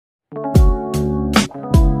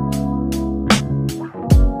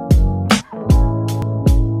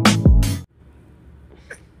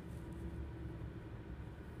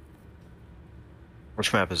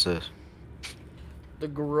Which map is this? The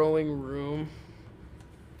growing room.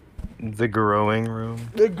 The growing room?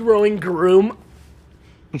 The growing groom.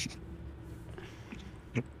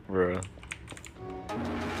 Bruh.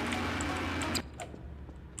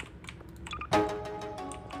 Oh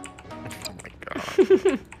my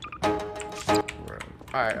god.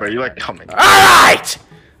 Alright. Bro, you like coming. Alright!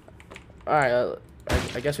 Alright,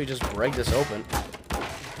 I guess we just break this open.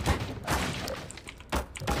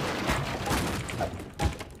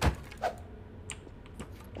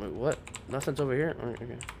 Wait, what? Nothing's over here? Oh,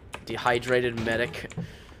 okay. Dehydrated medic.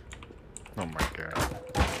 Oh my god.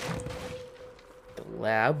 The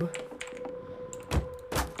lab.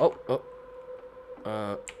 Oh, oh.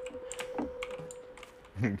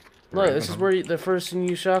 Look, this is where the first thing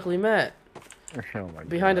you shockingly met. Oh my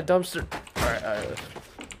Behind a god. dumpster. Alright,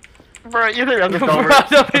 Bro, you think I'm just Bro, over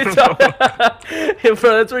yeah,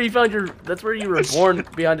 bro, that's where you found your. That's where you were born,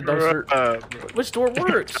 behind a dumpster. Which door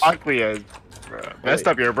works? Messed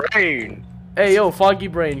up your brain. Hey, yo, foggy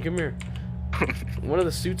brain, come here. One of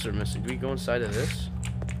the suits are missing. Do we go inside of this?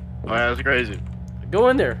 Oh, yeah, that's crazy. Go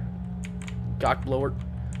in there. Cock blower.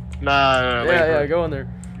 Nah, Yeah, go in there.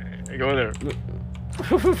 Go in there.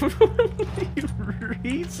 You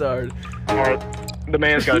retard. Alright, the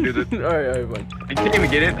man's gotta do this. Alright, fine. You can't even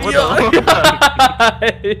get in. What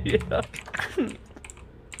Yeah.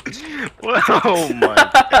 Oh my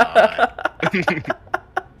god.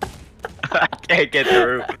 I can't get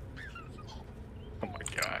through. Oh my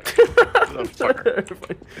god.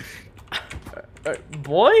 Motherfucker. Alright,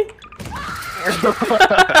 boy?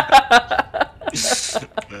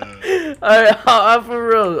 Alright, I'm for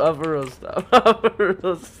real, stop.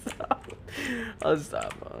 I'll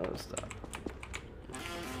stop.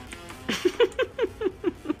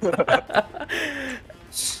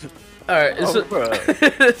 Alright,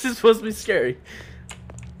 this is supposed to be scary.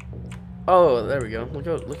 Oh, there we go.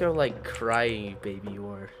 Look how like crying baby you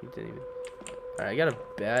are. You didn't even. Alright, I got a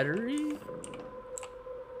battery.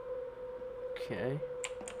 Okay.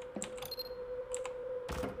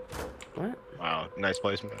 What? Wow, nice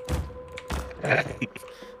placement.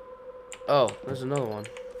 Oh, there's another one.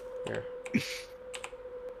 Here.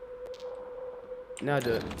 Now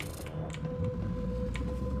do it.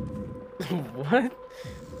 What?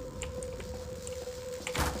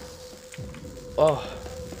 Oh.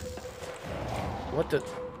 What the?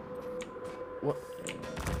 What?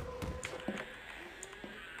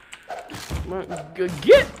 Come on,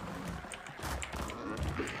 get!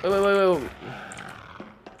 Wait.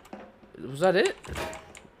 Was that it?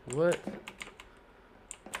 What?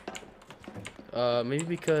 Maybe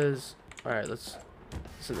because... Alright, let's...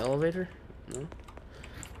 It's an elevator? No?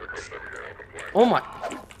 Oh my...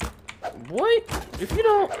 What? If you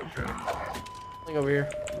don't... Thing over here.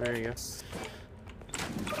 There you go.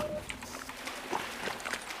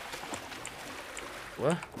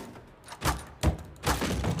 What?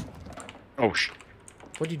 Oh sh...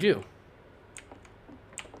 What'd you do?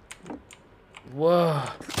 Whoa.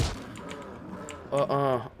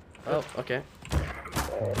 Oh, okay. I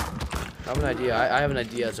have an idea. I have an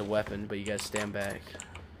idea as a weapon, but you guys stand back.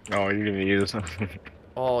 Oh, you're gonna use this.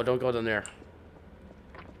 Oh, don't go down there.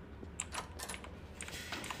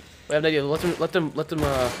 We have an idea. Let them,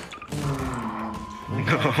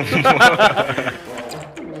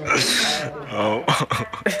 Oh.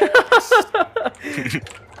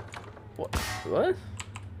 What?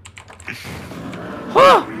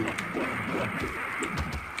 Huh!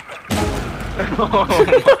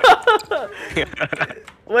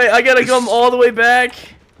 Wait, I gotta come all the way back.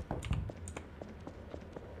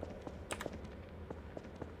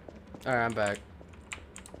 Alright, I'm back.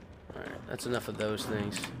 Alright, that's enough of those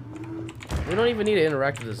things. We don't even need to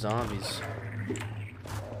interact with the zombies.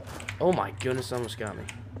 Oh my goodness, that almost got me.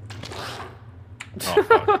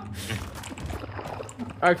 Oh,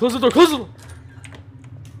 Alright, close the door, close the door!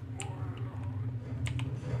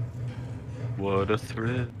 what a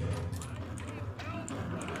threat.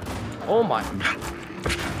 Oh my.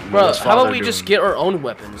 Bro, how about we just get our own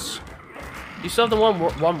weapons? You still have the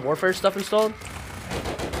Modern Warfare stuff installed?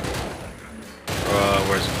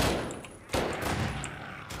 Where's it?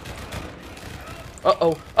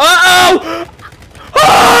 Uh-oh. Uh-oh!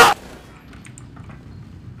 Ah!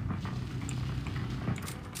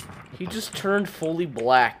 He just turned fully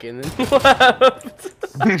black and then left.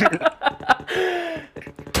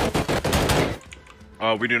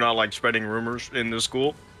 We do not like spreading rumors in this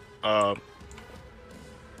school.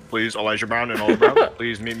 Please, Elijah Brown and all Brown,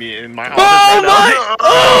 please meet me in my office right now.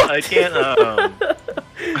 Oh! I can't,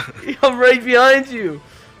 I'm right behind you.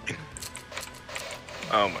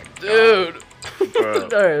 Oh my god. Dude.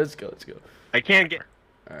 Alright, let's go. I can't get...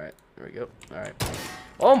 Alright, there we go. Alright.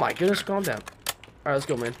 Oh my goodness, calm down. Alright, let's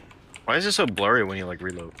go, man. Why is it so blurry when you like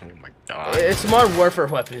reload? Oh my god. It's Modern Warfare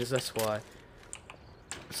weapons, that's why.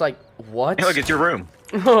 It's like, what? Hey, look, it's your room.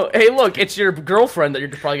 Hey, look, it's your girlfriend that you're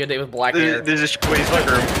probably gonna date with black hair. There's a Shockley's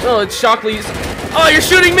room. Oh, it's Shockley's. Oh, you're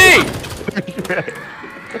shooting me!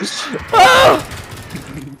 Oh!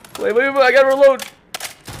 Wait, I gotta reload.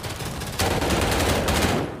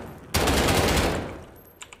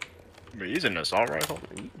 You're using an assault rifle?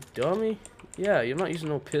 You dummy. Yeah, you're not using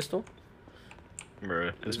no pistol.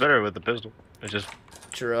 Bruh, it's better with the pistol. It's just.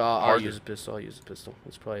 Sure, I'll use a pistol. I'll use a pistol.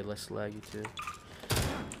 It's probably less laggy too.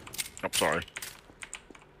 I'm sorry.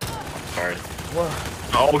 Sorry. What?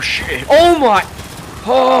 Oh shit. Oh my!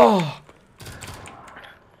 Oh!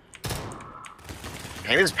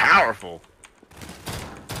 Game is powerful.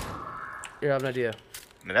 Here, I have an idea.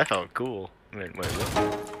 I mean, that felt cool. I mean, wait,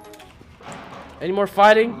 what? Any more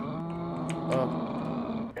fighting?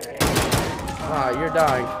 Oh. Ah, you're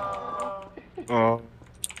dying. Oh.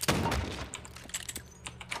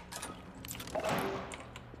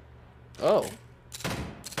 Oh.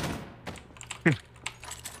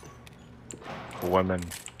 Women.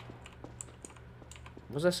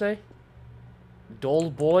 What does that say? Dole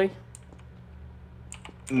boy?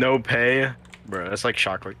 No pay? Bro, that's like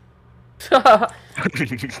Shockley. Nah,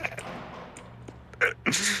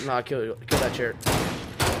 kill that chair.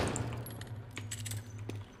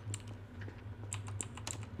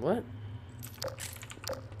 What?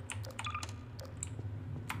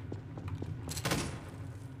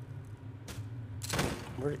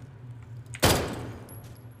 Where?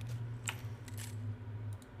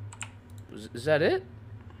 Is that it?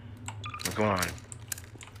 What's going on?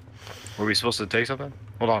 Were we supposed to take something?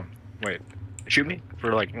 Hold on. Wait. Shoot me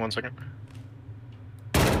for like 1 second.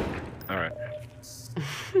 Alright.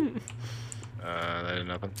 That did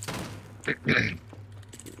nothing.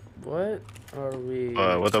 What are we?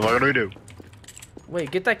 What the fuck do we do?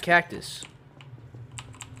 Wait, get that cactus.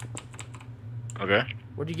 Okay.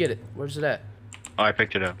 Where'd you get it? Where's it at? Oh, I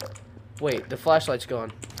picked it up. Wait, the flashlight's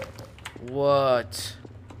gone. What?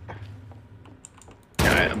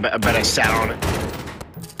 Yeah, I bet I sat on it.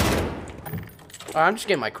 Alright, I'm just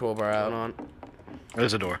getting my crowbar out on.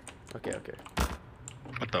 There's a door. Okay.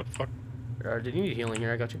 What the fuck? Did you need healing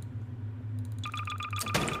here? I got you.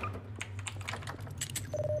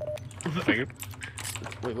 Thank you.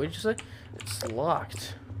 Wait, what did you say? It's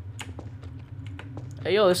locked.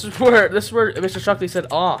 Hey yo, this is where Mr. Shockley said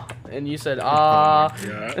ah, and you said ah.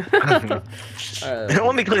 Yeah.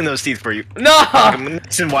 Let me clean those teeth for you. No. I'm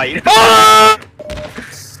nice and white. Ah!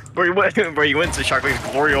 Where you went to Shockley's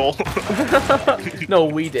glory hole. No,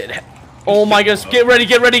 we did. Oh my goodness! Get ready!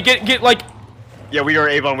 Get like. Yeah, we are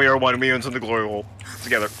Avon. We are one. We went to the glory hole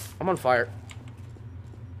together. I'm on fire.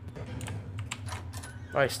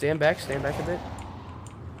 All right, stand back a bit.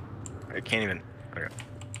 I can't even. Okay.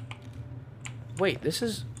 Wait, this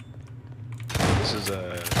is This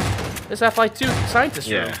is Half-Life 2 scientist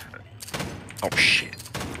room. Yeah. Oh shit.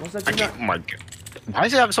 What's that I do can't. now? Oh my god. Why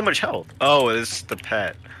does it have so much health? Oh, it's the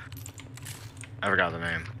pet. I forgot the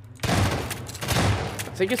name.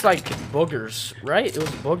 I think it's like boogers, right? It was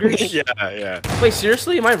boogers. Yeah. Wait,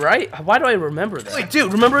 seriously? Am I right? Why do I remember that? Wait,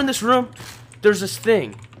 dude, remember in this room? There's this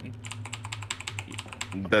thing.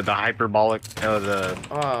 The hyperbolic.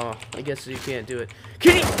 Oh, I guess you can't do it.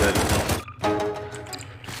 Can you?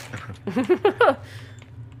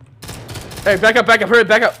 Hey, back up, hurry,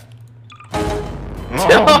 back up.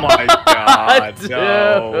 Oh my god,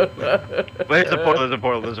 no. Dude. Wait, there's a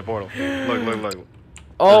portal. Look.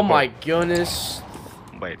 Oh my goodness.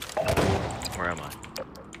 Wait. Where am I?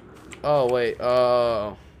 Oh, wait,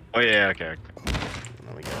 Oh yeah, okay.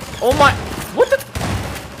 There we go. Oh my, what the?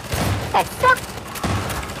 Oh fuck!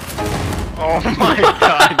 Oh my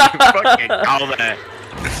god, you fucking call that.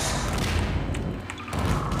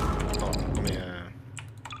 Let me,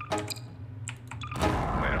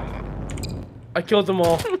 wait, hold on. I killed them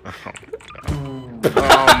all.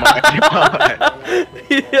 Oh my god.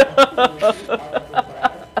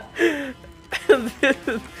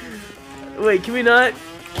 Wait, can we not?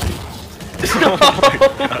 Oh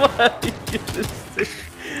my god.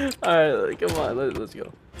 Alright, come on, let's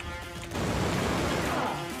go.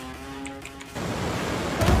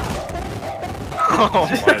 Oh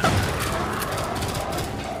my.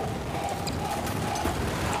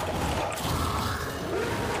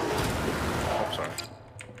 Oh, sorry.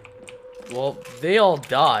 Well, they all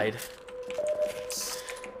died.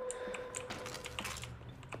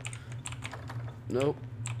 Nope.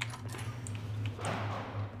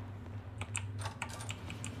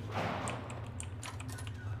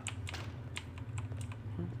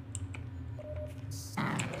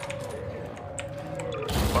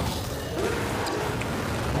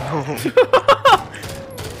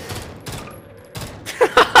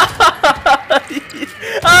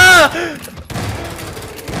 Ah!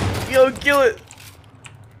 Yo, kill it.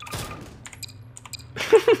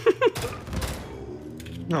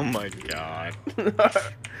 Oh my god.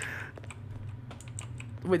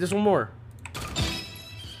 Wait, there's one more.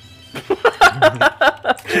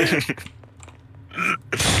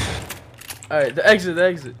 Alright, the exit, the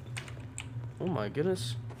exit. Oh my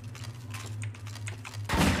goodness.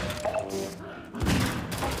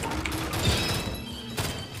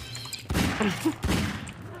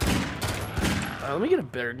 Let me get a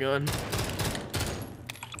better gun.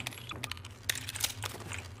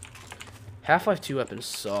 Half-Life 2 weapons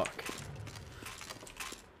suck.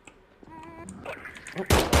 Oh.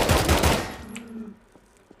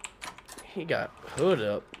 He got hood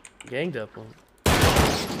up, ganged up on.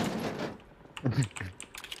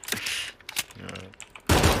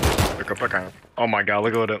 Look up, okay. Oh my god,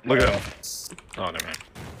 look at it. Look at him. Oh, never mind.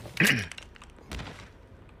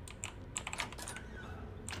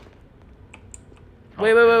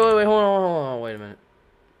 Wait, hold on, wait a minute.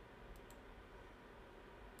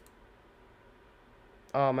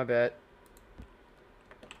 Oh, my bad.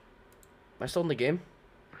 Am I still in the game?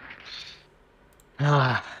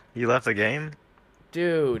 You left the game?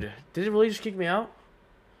 Dude, did it really just kick me out?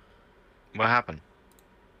 What happened?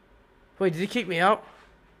 Wait, did it kick me out?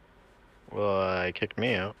 Well, it kicked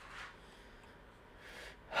me out.